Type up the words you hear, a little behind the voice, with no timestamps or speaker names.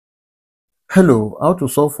Hello, how to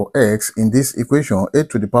solve for x in this equation? 8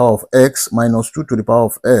 to the power of x minus 2 to the power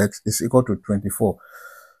of x is equal to 24.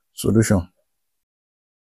 Solution.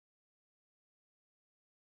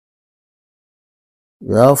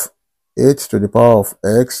 We have 8 to the power of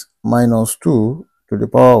x minus 2 to the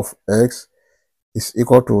power of x is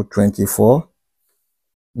equal to 24.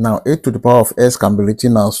 Now 8 to the power of x can be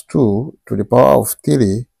written as 2 to the power of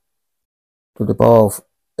 3 to the power of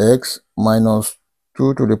x minus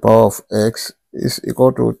 2 to the power of x is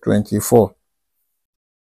equal to 24.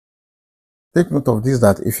 Take note of this,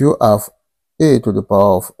 that if you have a to the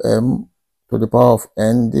power of m to the power of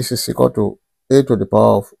n, this is equal to a to the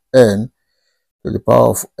power of n to the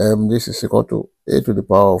power of m, this is equal to a to the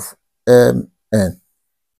power of mn.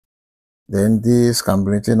 Then this can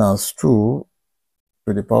be written as 2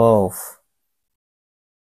 to the power of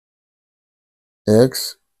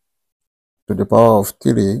x to the power of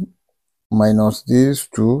 3 minus this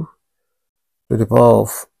 2 to the power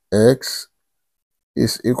of x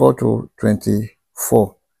is equal to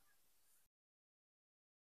 24.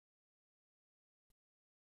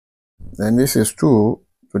 Then this is 2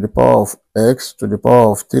 to the power of x to the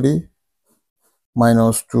power of 3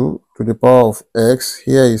 minus 2 to the power of x,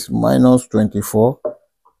 here is minus 24,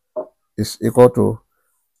 is equal to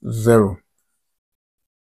 0.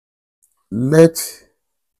 Let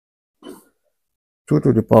 2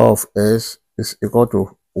 to the power of x is equal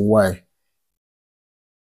to y.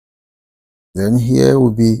 Then here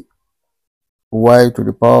will be y to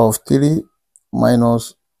the power of 3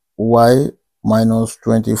 minus y minus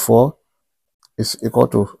 24 is equal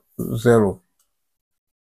to 0.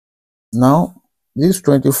 Now, this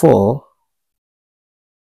 24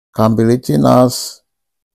 can be written as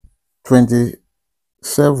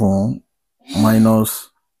 27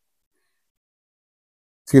 minus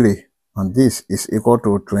 3, and this is equal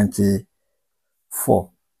to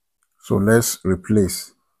 24. So let's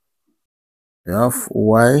replace. We have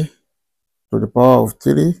y to the power of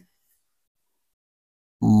 3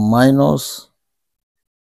 minus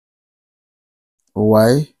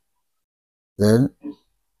y, then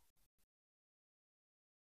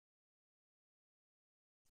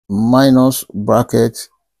minus bracket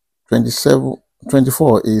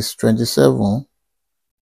 24 is 27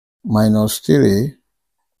 minus 3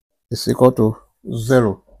 is equal to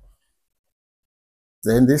 0.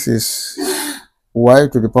 Then this is y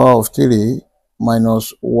to the power of 3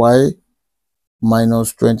 minus y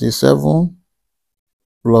minus 27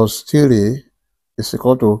 plus 3 is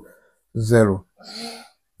equal to 0.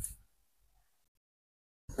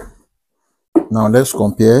 Now let's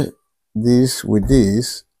compare this with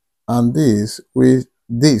this and this with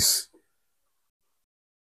this.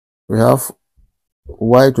 We have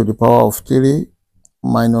y to the power of 3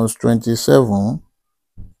 minus 27,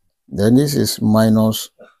 then this is minus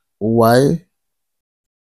y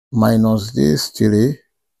minus this 3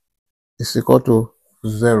 is equal to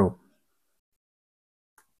 0.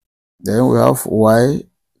 Then we have y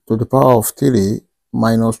to the power of 3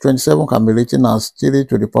 minus 27 can be written as 3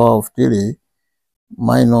 to the power of 3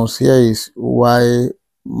 minus, here is y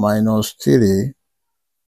minus 3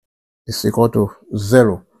 is equal to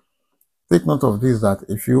 0. Take note of this, that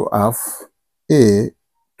if you have a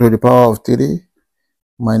to the power of 3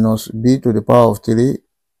 minus b to the power of 3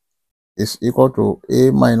 is equal to a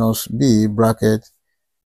minus b bracket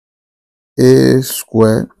a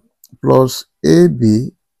square plus ab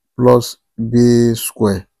plus b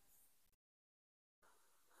square.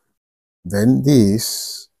 Then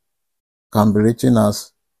this can be written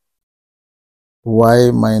as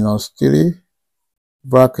y minus 3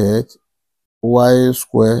 bracket y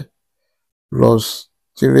square plus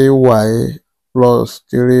 3y plus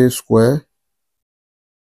 3 square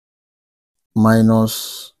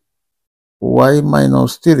minus y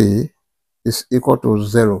minus 3 is equal to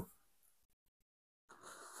 0.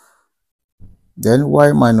 Then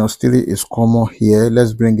y minus 3 is common here.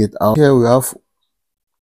 Let's bring it out. Here we have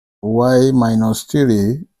y minus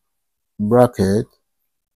 3 bracket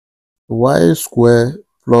y square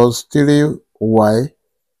plus 3y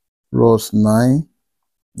plus 9.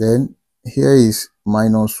 Then here is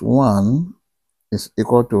minus 1 is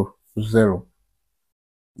equal to 0.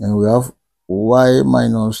 And we have y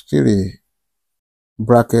minus 3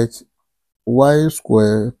 bracket y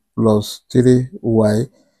square plus 3y,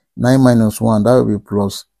 9 minus 1, that will be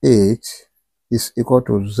plus 8, is equal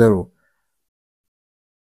to 0.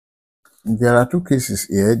 There are two cases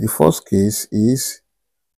here. The first case is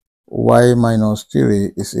y minus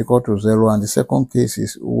 3 is equal to 0, and the second case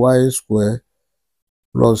is y square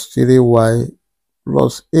plus 3y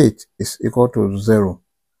plus 8 is equal to 0.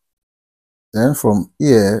 Then from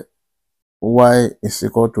here, y is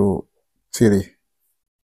equal to 3.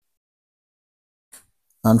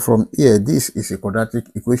 And from here, this is a quadratic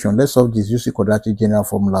equation. Let's solve this using quadratic general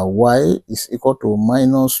formula. Y is equal to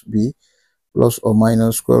minus b plus or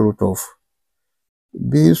minus square root of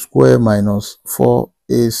b square minus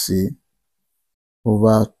 4ac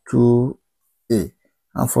over 2a.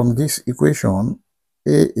 And from this equation,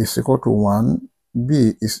 a is equal to 1,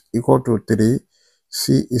 b is equal to 3,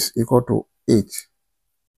 c is equal to 8.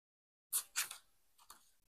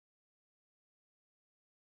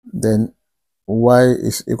 Then y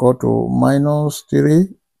is equal to minus 3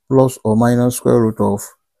 plus or minus square root of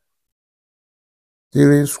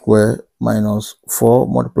 3 square minus 4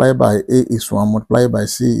 multiplied by a is 1 multiplied by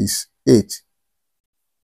c is 8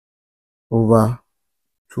 over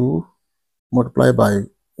 2 multiplied by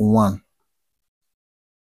 1.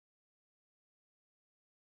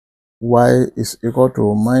 Y is equal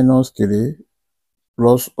to minus 3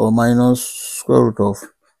 plus or minus square root of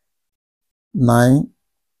 9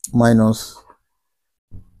 minus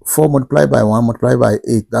 4 multiplied by 1 multiplied by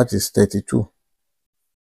 8, that is 32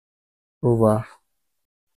 over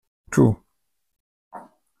 2.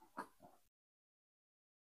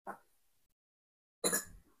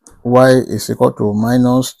 Y is equal to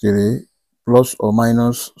minus 3 plus or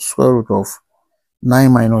minus square root of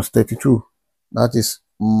 9 minus 32, that is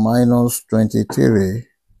minus 23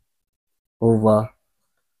 over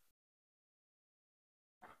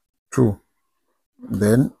 2.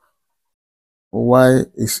 Then y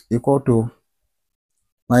is equal to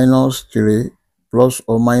minus 3 plus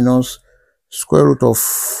or minus square root of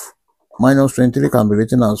minus 23 can be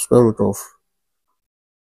written as square root of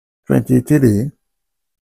 23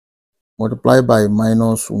 multiplied by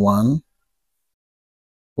minus 1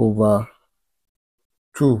 over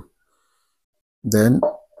 2. Then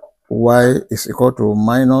y is equal to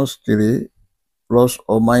minus 3 plus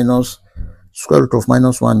or minus square root of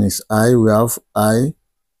minus 1 is I. We have I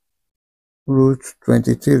root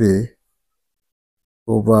 23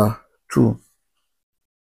 over 2.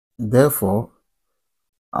 Therefore,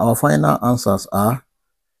 our final answers are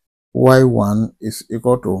y1 is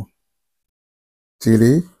equal to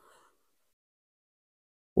 3,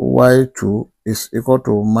 y2 is equal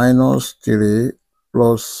to minus 3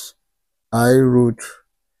 plus I root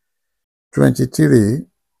 23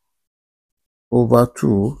 over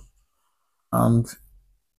 2, and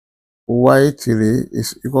y3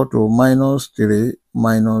 is equal to minus 3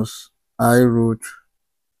 minus I root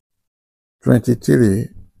 23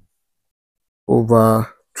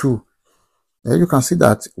 over 2. Then you can see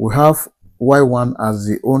that we have y1 as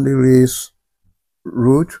the only raised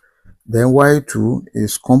root, then y2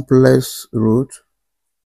 is complex root,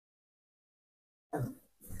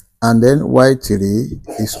 and then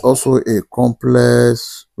y3 is also a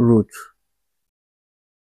complex root.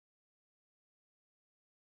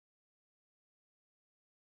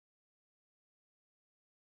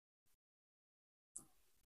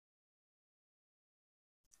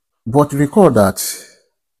 But recall that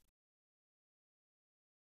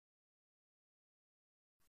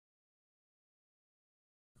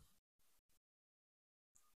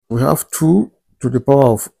we have 2 to the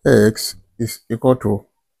power of x is equal to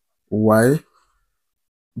y,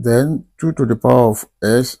 then 2 to the power of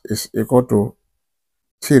s is equal to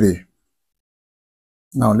 3.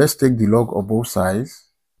 Now let's take the log of both sides.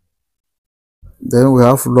 Then we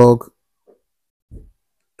have log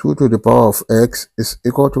 2 to the power of x is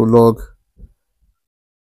equal to log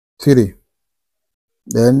 3.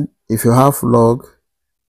 Then if you have log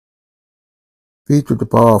p to the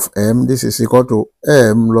power of m, this is equal to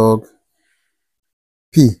m log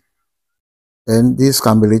p. Then this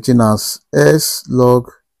can be written as s log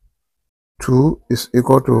 2 is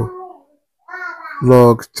equal to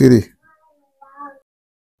log 3.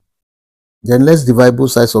 Then let's divide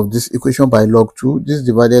both sides of this equation by log 2. This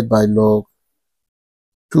divided by log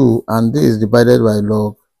 2 and this divided by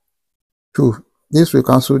log 2. This will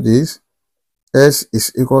cancel this. S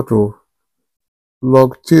is equal to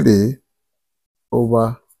log 3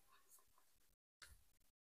 over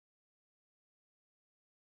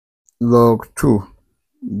log 2.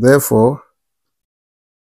 Therefore,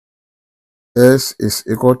 S is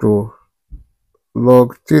equal to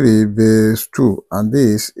log 3 base 2, and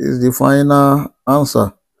this is the final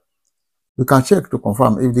answer. We can check to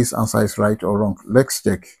confirm if this answer is right or wrong. Let's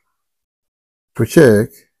check. To check,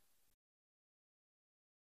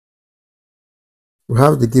 we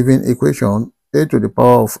have the given equation a to the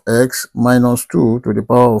power of x minus 2 to the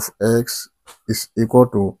power of x is equal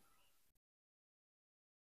to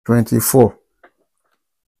 24.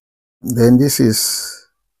 Then this is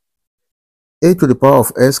a to the power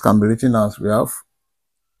of s can be written as we have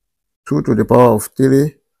 2 to the power of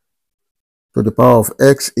 3 to the power of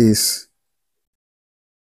x is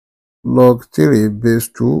log 3 base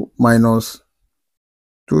 2 minus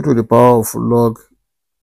 2 to the power of log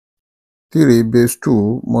 3 base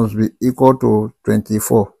 2 must be equal to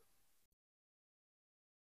 24.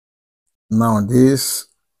 Now this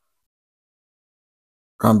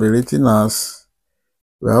can be written as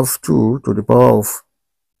we have 2 to the power of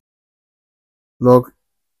log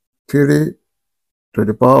 3 to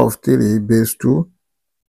the power of 3 base 2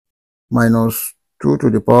 minus 2 to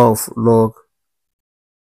the power of log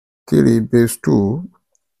 3 base 2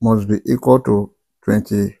 must be equal to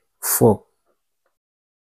 24.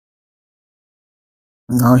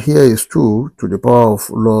 Now here is 2 to the power of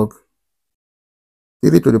log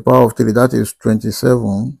 3 to the power of 3, that is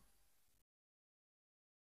 27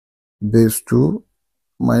 base 2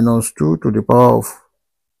 minus 2 to the power of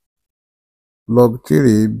log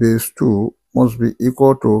 3 base 2 must be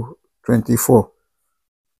equal to 24.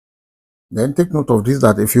 Then take note of this,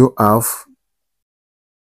 that if you have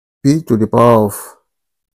p to the power of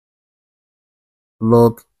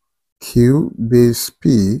log q base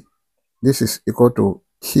p, this is equal to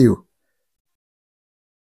q.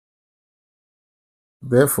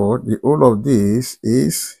 Therefore, the whole of this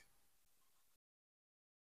is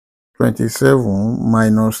 27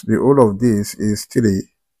 minus the whole of this is 3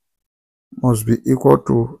 must be equal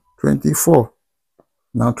to 24.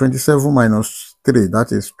 Now 27 minus 3,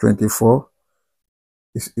 that is 24,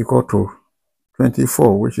 is equal to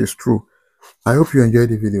 24, which is true. I hope you enjoyed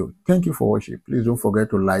the video. Thank you for watching. Please don't forget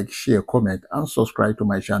to like, share, comment, and subscribe to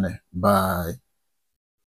my channel. Bye.